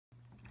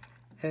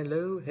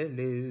Hello.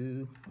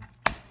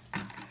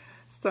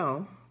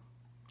 So,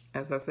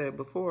 as I said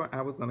before, I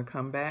was going to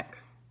come back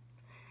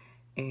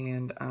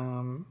and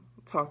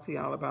talk to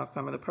y'all about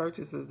some of the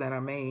purchases that I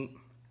made,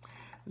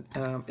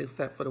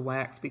 except for the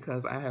wax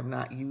because I have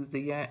not used it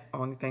yet.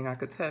 Only thing I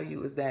could tell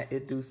you is that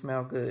it do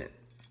smell good.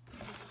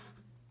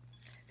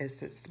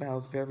 It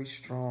smells very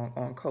strong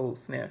on cold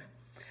sniff.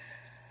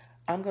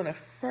 I'm going to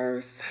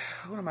first,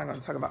 what am I going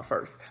to talk about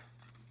first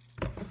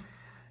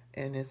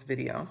in this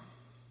video?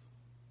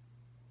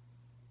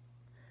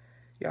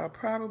 Y'all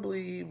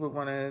probably would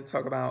want to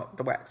talk about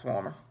the wax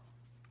warmer.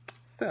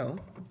 So,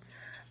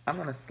 I'm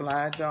going to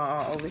slide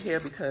y'all over here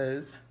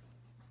because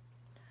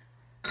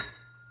I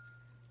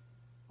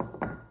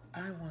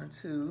want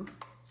to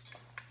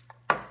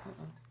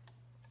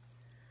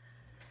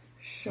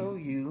show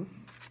you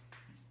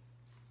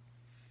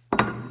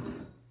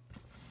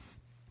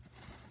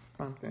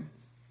something.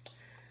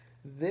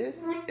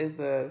 This is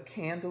a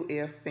candle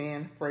air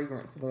fan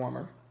fragrance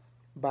warmer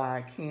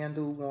by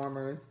Candle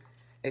Warmers,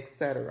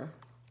 etc.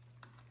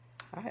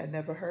 I had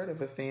never heard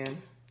of a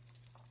fan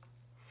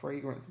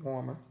fragrance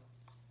warmer.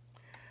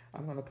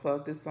 I'm going to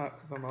plug this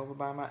up because I'm over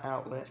by my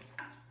outlet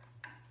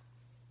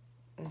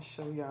and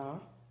show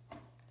y'all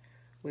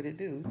what it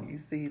do. You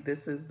see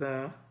this is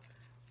the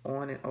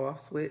on and off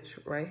switch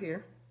right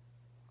here.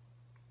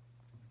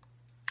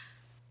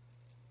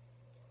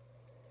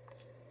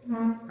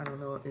 I don't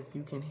know if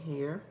you can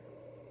hear,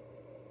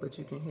 but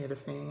you can hear the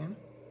fan.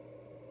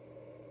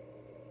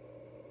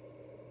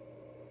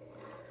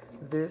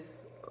 This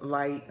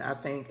light, I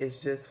think, is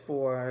just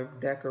for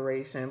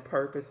decoration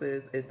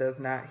purposes. It does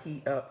not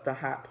heat up the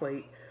hot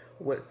plate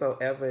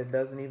whatsoever. It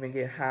doesn't even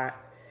get hot.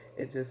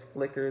 It just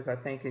flickers. I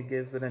think it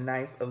gives it a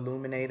nice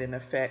illuminating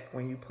effect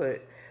when you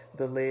put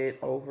the lid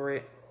over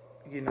it.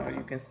 You know,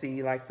 you can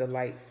see like the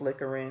light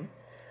flickering.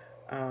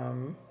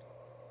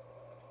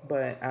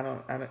 But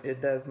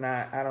it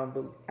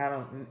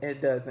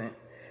doesn't.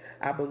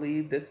 I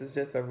believe this is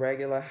just a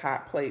regular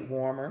hot plate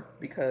warmer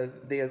because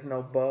there's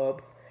no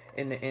bulb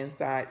in the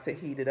inside to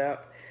heat it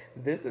up.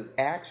 This is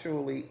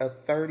actually a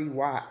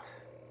 30-watt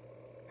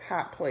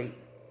hot plate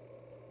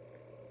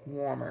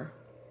warmer.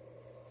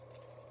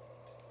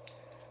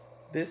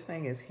 This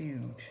thing is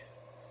huge.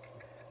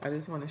 I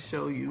just want to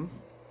show you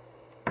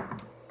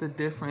the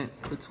difference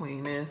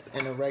between this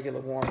and a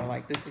regular warmer.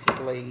 Like, this is a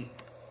Glade.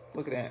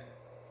 Look at that.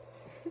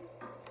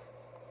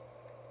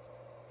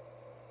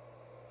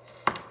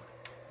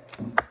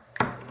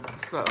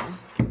 So,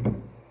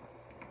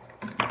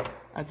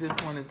 I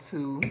just wanted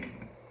to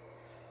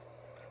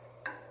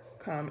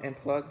come and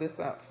plug this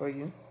up for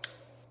you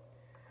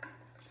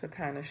to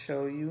kind of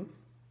show you.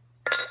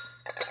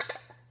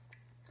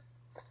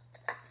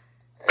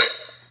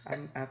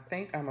 I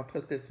think I'm going to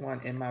put this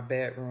one in my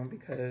bedroom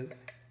because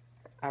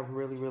I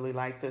really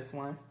like this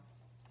one.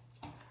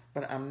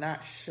 But I'm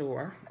not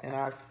sure, and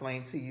I'll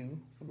explain to you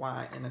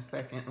why in a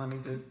second. Let me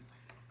just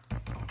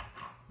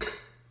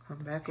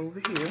come back over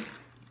here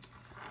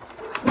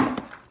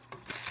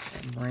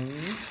and bring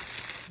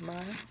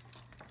my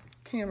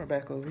camera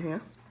back over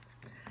here.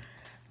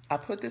 I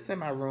put this in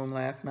my room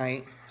last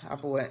night. I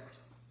bought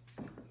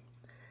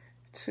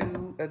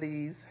 2 of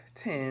these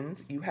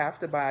tins. You have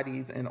to buy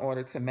these in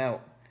order to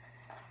melt.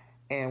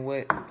 And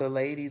what the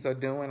ladies are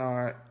doing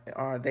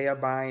they are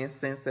buying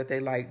scents that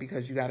they like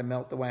because you got to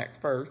melt the wax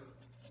first.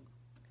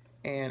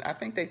 And I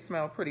think they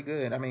smell pretty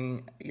good. I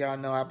mean, y'all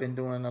know I've been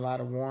doing a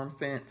lot of warm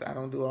scents. I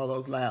don't do all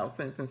those loud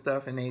scents and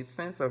stuff. And the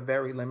scents are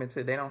very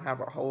limited. They don't have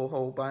a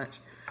whole bunch.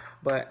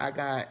 But I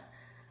got,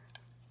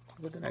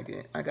 what did I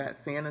get? I got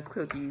Santa's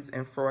cookies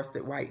and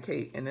frosted white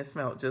cake. And it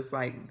smelled just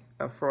like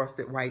a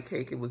frosted white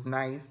cake. It was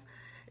nice.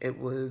 It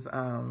was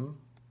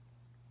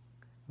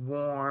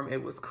warm.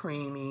 It was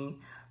creamy.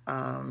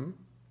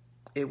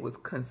 It was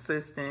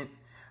consistent.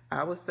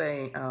 I would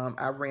say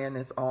I ran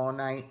this all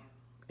night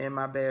in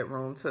my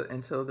bedroom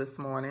until this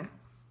morning.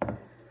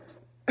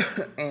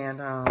 And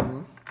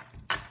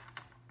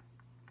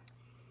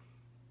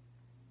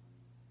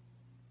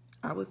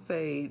I would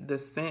say the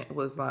scent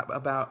was like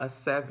about a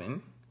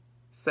 7,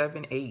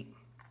 8.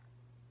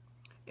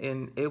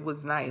 And it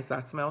was nice.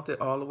 I smelled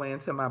it all the way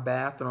into my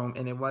bathroom,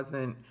 and it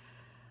wasn't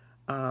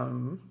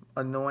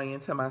annoying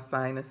to my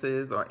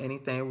sinuses or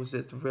anything. It was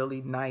just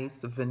really nice,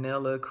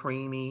 vanilla,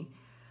 creamy,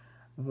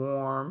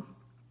 warm.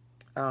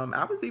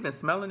 I was even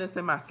smelling this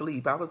in my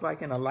sleep. I was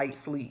like in a light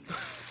sleep.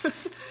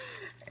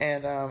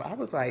 And I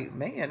was like,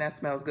 man, that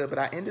smells good. But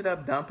I ended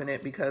up dumping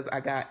it because I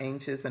got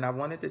anxious and I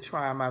wanted to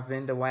try my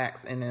Venda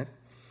wax in this.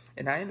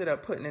 And I ended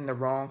up putting in the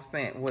wrong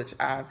scent, which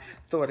I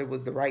thought it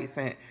was the right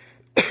scent.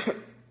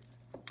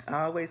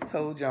 I always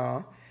told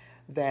y'all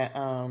that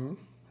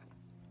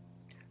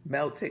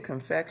Melted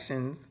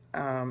Confections,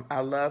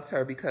 I loved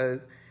her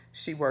because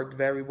she worked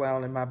very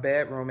well in my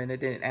bedroom and it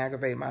didn't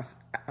aggravate my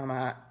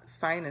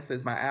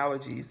sinuses, my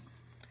allergies.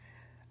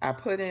 I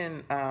put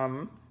in,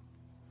 and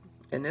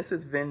this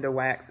is Venda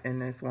wax in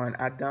this one.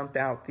 I dumped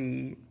out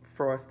the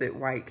frosted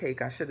white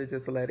cake. I should have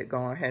just let it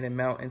go ahead and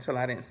melt until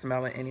I didn't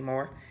smell it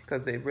anymore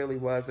because it really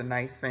was a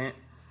nice scent.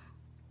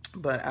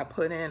 But I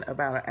put in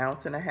about 1.5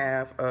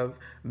 ounces of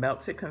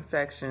melted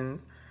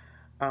confections,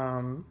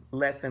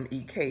 Let Them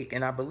Eat Cake.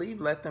 And I believe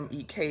Let Them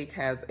Eat Cake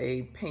has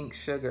a pink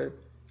sugar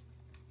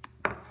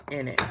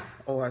in it,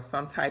 or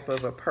some type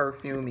of a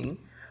perfumey.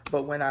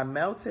 But when I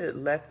melted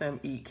Let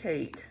Them Eat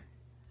Cake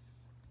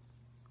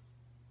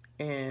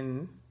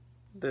in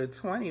the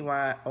 20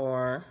 watt,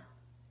 or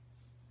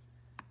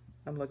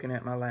I'm looking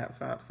at my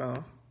laptop,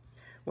 so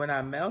when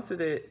I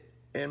melted it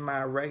in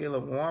my regular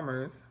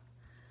warmers,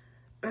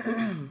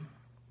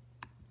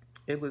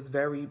 it was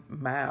very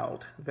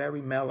mild,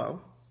 very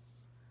mellow.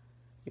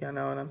 You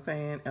know what I'm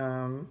saying?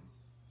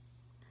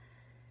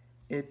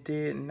 It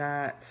did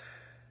not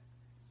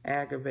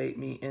aggravate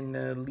me in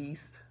the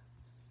least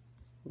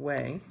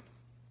way.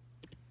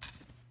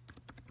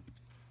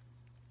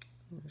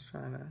 I'm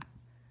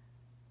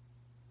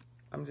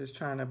just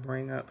trying to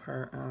bring up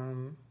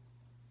her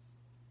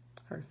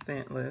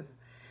scent list.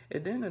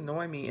 It didn't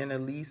annoy me in the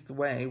least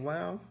way.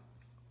 Well,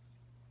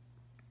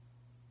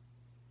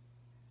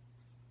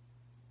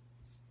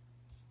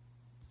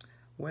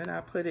 when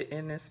I put it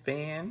in this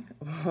fan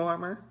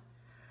warmer,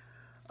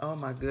 oh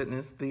my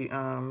goodness, the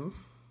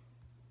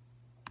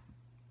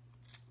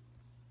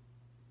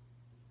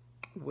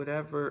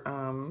whatever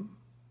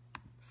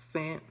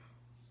scent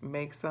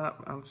makes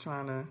up, I'm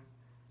trying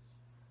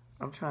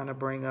to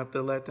bring up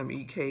the Let Them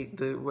Eat Cake,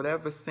 the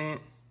whatever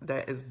scent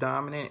that is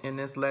dominant in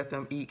this Let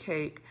Them Eat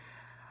Cake.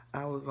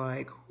 I was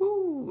like,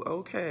 whoo,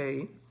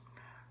 okay.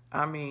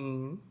 I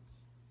mean,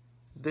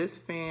 this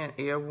fan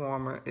air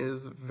warmer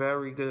is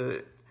very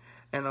good.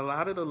 And a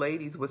lot of the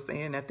ladies were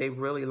saying that they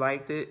really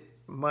liked it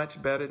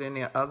much better than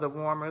their other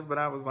warmers, but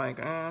I was like,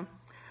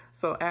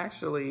 So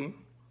actually,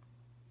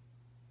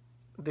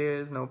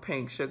 there's no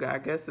pink sugar. I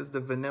guess it's the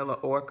vanilla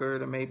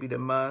orchid or maybe the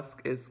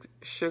musk. It's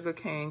sugar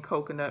cane,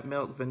 coconut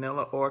milk,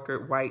 vanilla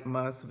orchid, white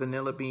musk,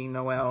 vanilla bean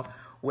noel.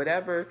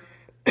 Whatever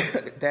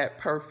that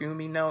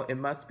perfumey note, it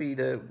must be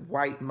the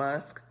white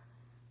musk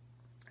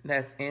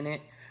that's in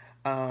it.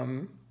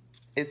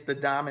 It's the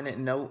dominant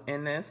note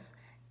in this,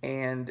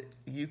 and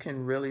you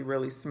can really,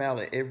 really smell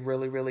it. It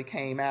really, really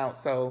came out.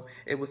 So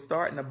it was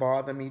starting to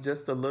bother me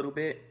just a little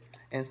bit.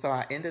 And so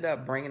I ended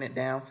up bringing it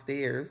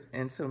downstairs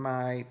into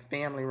my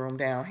family room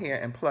down here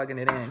and plugging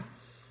it in,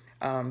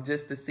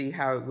 just to see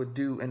how it would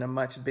do in a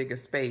much bigger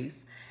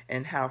space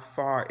and how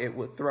far it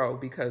would throw,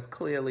 because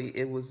clearly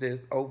it was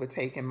just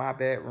overtaking my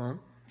bedroom.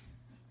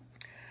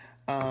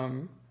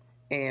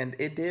 And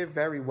it did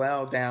very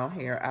well down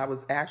here. I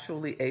was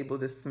actually able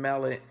to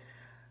smell it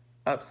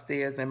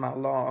upstairs in my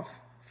loft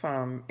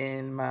from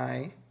in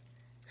my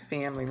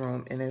family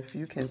room. And if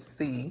you can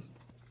see,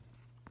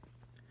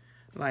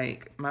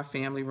 like, my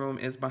family room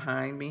is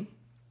behind me.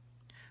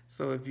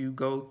 So if you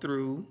go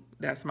through,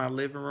 that's my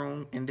living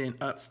room, and then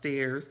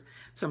upstairs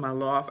to my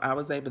loft, I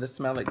was able to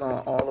smell it going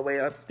all the way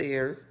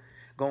upstairs,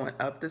 going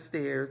up the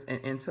stairs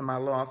and into my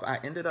loft. I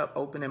ended up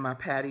opening my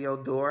patio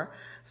door,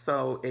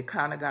 so it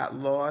kind of got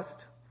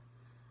lost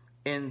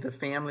in the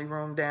family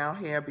room down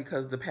here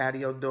because the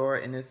patio door,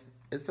 and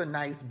it's a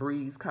nice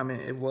breeze coming.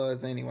 It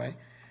was anyway.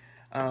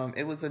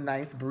 It was a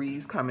nice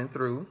breeze coming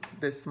through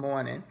this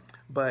morning,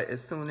 but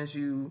as soon as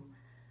you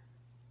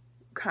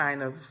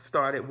kind of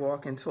started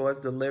walking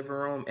towards the living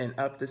room and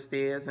up the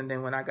stairs, and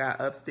then when I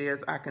got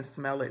upstairs, I can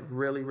smell it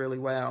really, really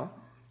well,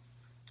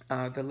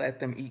 the Let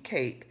Them Eat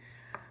Cake.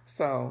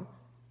 So,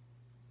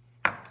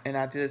 and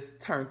I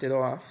just turned it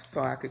off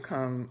so I could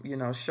come, you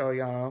know, show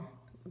y'all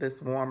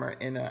this warmer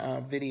in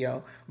a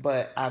video,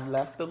 but I've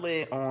left the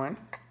lid on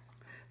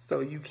so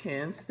you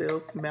can still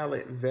smell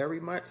it very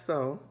much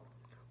so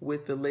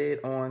with the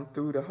lid on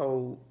through the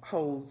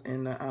holes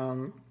in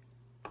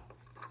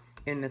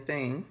the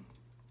thing.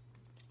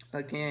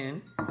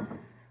 Again,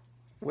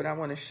 what I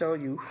want to show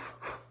you,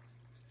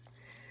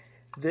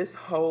 this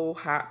whole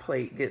hot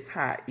plate gets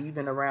hot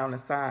even around the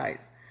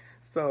sides.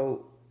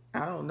 So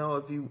I don't know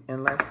if you,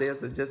 unless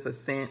there's just a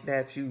scent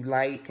that you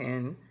like,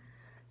 and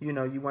you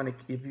know, you want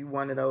to, if you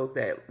one of those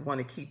that want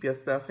to keep your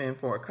stuff in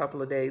for a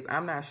couple of days,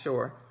 I'm not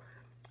sure.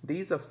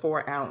 These are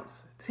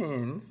 4-ounce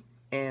tins,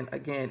 and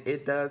again,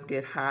 it does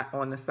get hot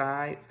on the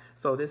sides.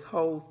 So this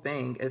whole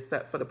thing,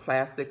 except for the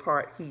plastic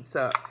part, heats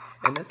up.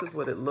 And this is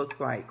what it looks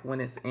like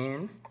when it's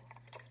in.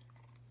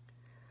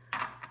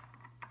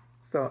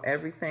 So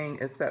everything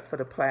except for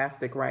the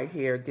plastic right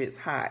here gets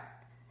hot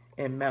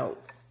and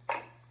melts.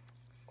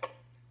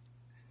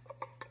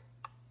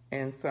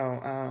 And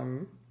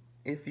so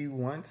if you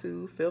want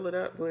to fill it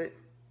up with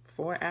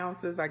 4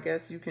 ounces, I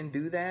guess you can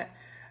do that.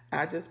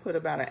 I just put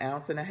about 1.5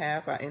 ounces.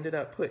 I ended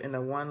up putting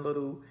a one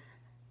little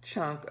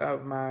chunk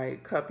of my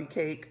cuppy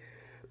cake,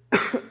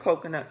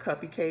 coconut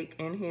cuppy cake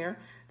in here,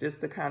 just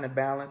to kind of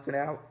balance it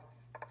out.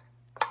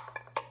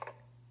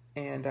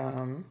 And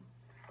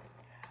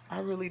I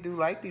really do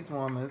like these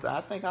warmers.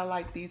 I think I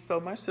like these so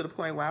much to the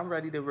point where I'm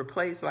ready to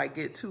replace, like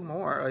get 2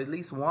 more, or at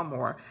least 1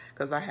 more,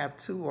 because I have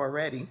 2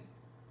 already.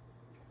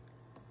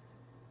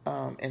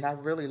 And I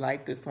really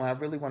like this one. I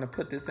really want to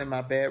put this in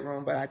my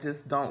bedroom, but I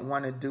just don't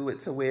want to do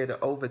it to where to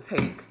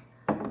overtake,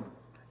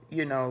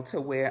 you know, to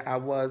where I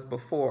was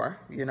before.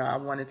 You know, I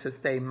wanted to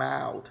stay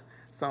mild.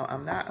 So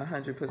I'm not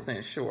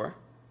 100% sure.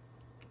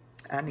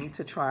 I need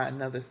to try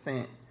another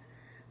scent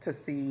to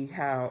see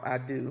how I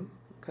do,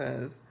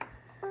 because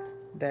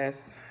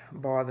that's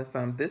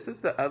bothersome. This is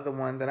the other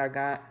one that I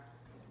got,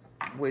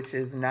 which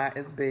is not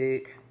as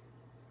big,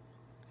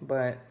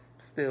 but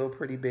still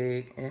pretty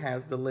big. It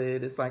has the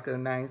lid. It's like a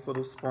nice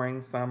little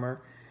spring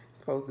summer. It's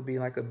supposed to be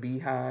like a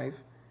beehive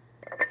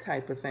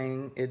type of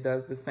thing. It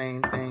does the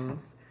same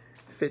things,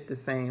 fit the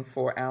same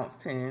 4-ounce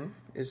tin.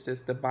 It's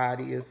just the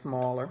body is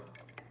smaller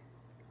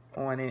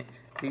on it.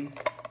 These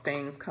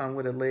things come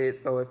with a lid,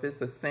 so if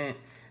it's a scent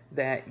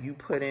that you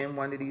put in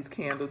one of these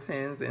candle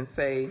tins and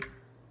say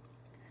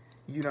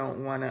you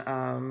don't want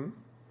to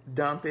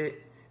dump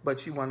it,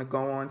 but you want to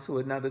go on to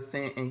another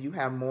scent and you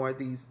have more of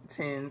these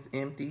tins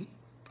empty,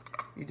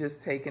 you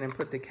just take it and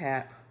put the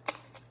cap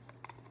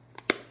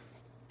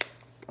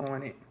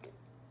on it.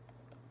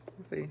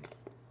 See?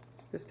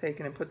 Just take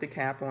it and put the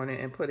cap on it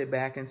and put it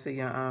back into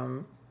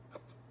your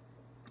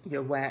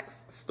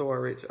wax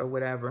storage or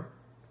whatever.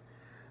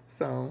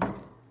 So,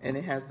 and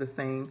it has the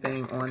same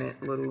thing on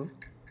it, little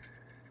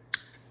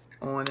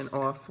on and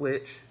off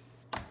switch.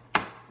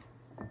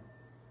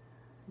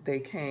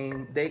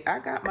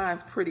 I got mine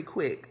pretty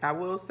quick. I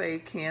will say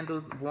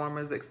candles,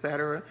 warmers,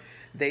 etc.,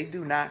 they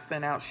do not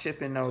send out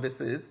shipping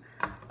notices.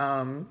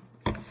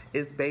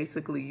 It's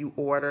basically you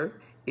order.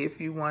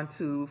 If you want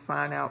to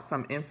find out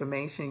some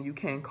information, you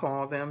can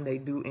call them. They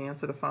do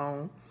answer the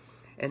phone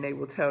and they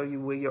will tell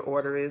you where your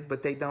order is,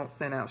 but they don't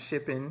send out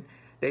shipping.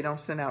 They don't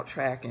send out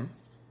tracking.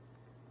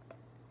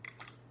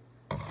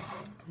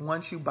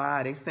 Once you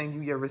buy, they send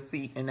you your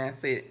receipt and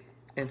that's it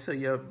until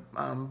your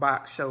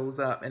box shows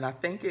up. And I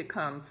think it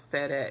comes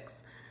FedEx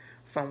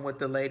from what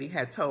the lady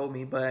had told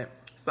me, but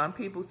some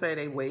people say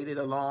they waited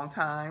a long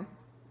time.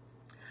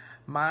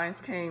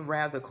 Mine's came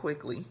rather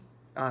quickly.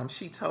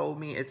 She told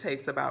me it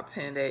takes about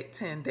 10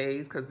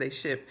 days because they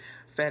ship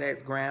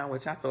FedEx ground,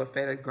 which I thought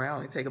FedEx ground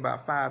only take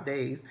about 5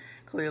 days.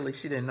 Clearly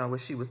she didn't know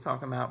what she was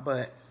talking about,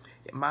 but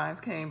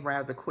mine's came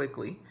rather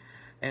quickly.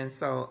 And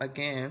so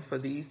again, for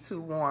these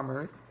two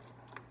warmers,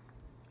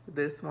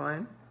 this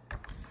one,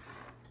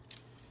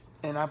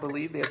 and I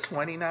believe they're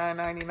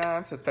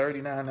 $29.99 to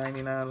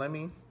 $39.99. Let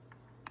me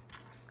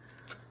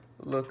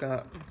look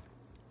up.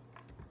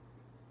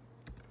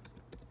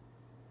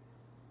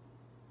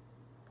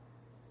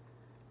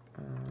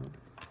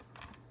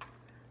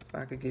 So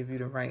I could give you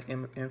the right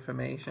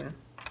information.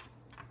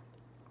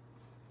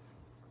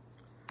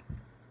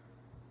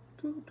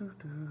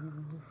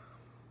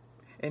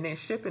 And then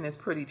shipping is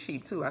pretty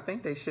cheap too. I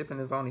think their shipping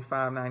is only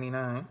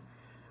 $5.99.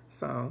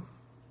 So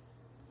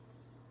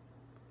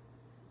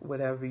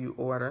whatever you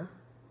order,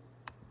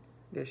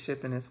 their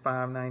shipping is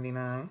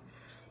 $5.99.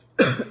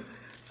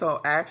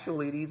 So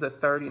actually these are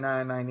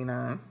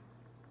 $39.99.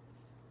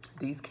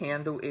 These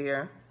candle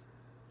air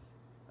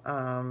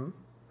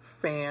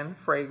fan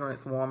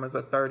fragrance warmers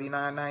are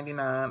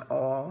 $39.99.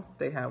 All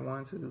they have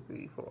 1, 2,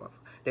 3, 4.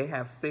 They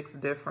have 6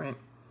 different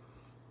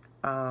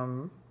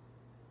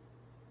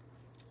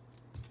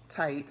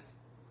types,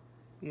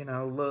 you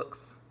know,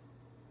 looks,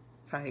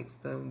 types.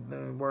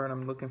 The word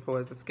I'm looking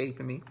for is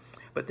escaping me,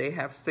 but they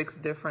have 6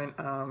 different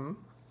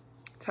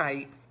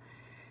types,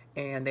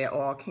 and they're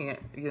all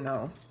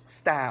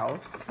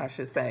styles, I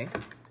should say.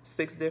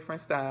 6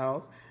 different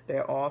styles.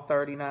 They're all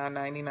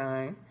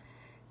 $39.99,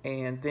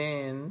 and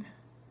then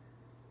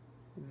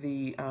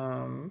the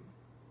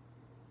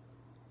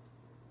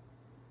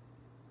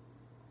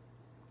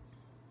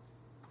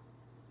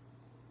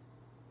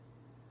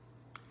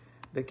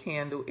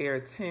candle air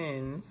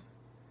tins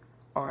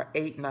are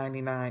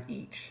 $8.99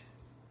 each,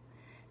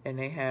 and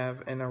they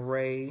have an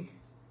array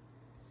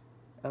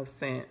of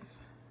scents.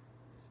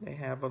 They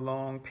have a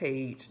long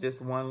page,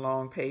 just one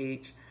long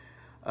page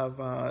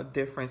of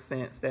different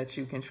scents that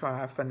you can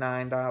try for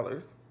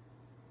 $9.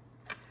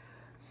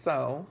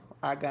 So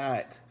I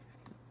got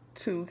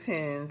 2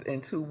 tins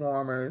and 2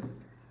 warmers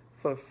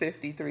for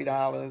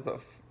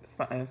 $53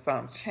 and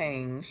some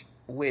change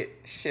with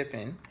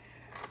shipping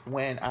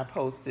when I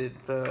posted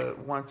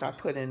once I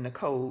put in the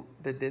code,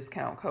 the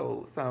discount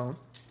code. So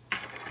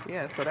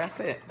yeah, so that's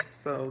it.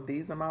 So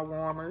these are my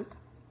warmers.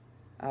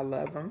 I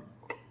love them.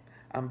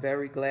 I'm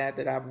very glad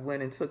that I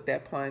went and took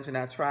that plunge and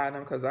I tried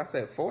them, because I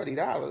said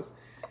 $40.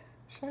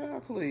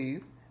 Child,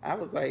 please. I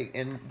was like,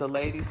 and the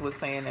ladies were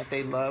saying that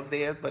they love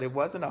theirs, but it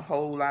wasn't a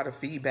whole lot of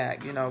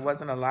feedback. You know, it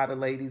wasn't a lot of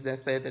ladies that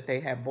said that they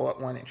had bought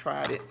one and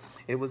tried it.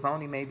 It was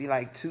only maybe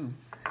like 2,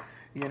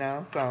 you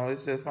know? So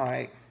it's just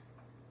like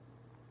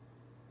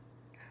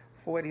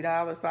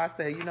 $40. So I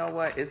said, you know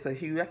what? It's a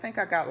huge, I think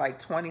I got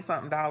like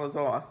 20-something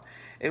off.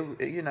 It,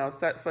 you know,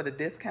 set for the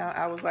discount.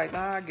 I was like,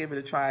 nah, I'll give it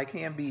a try. It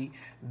can't be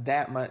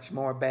that much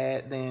more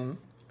bad than,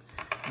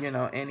 you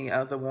know, any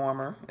other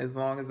warmer, as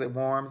long as it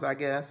warms, I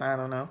guess. I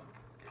don't know.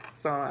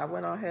 So I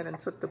went on ahead and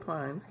took the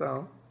plunge.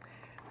 So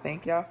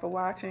thank y'all for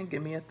watching.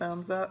 Give me a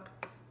thumbs up.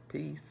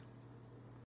 Peace.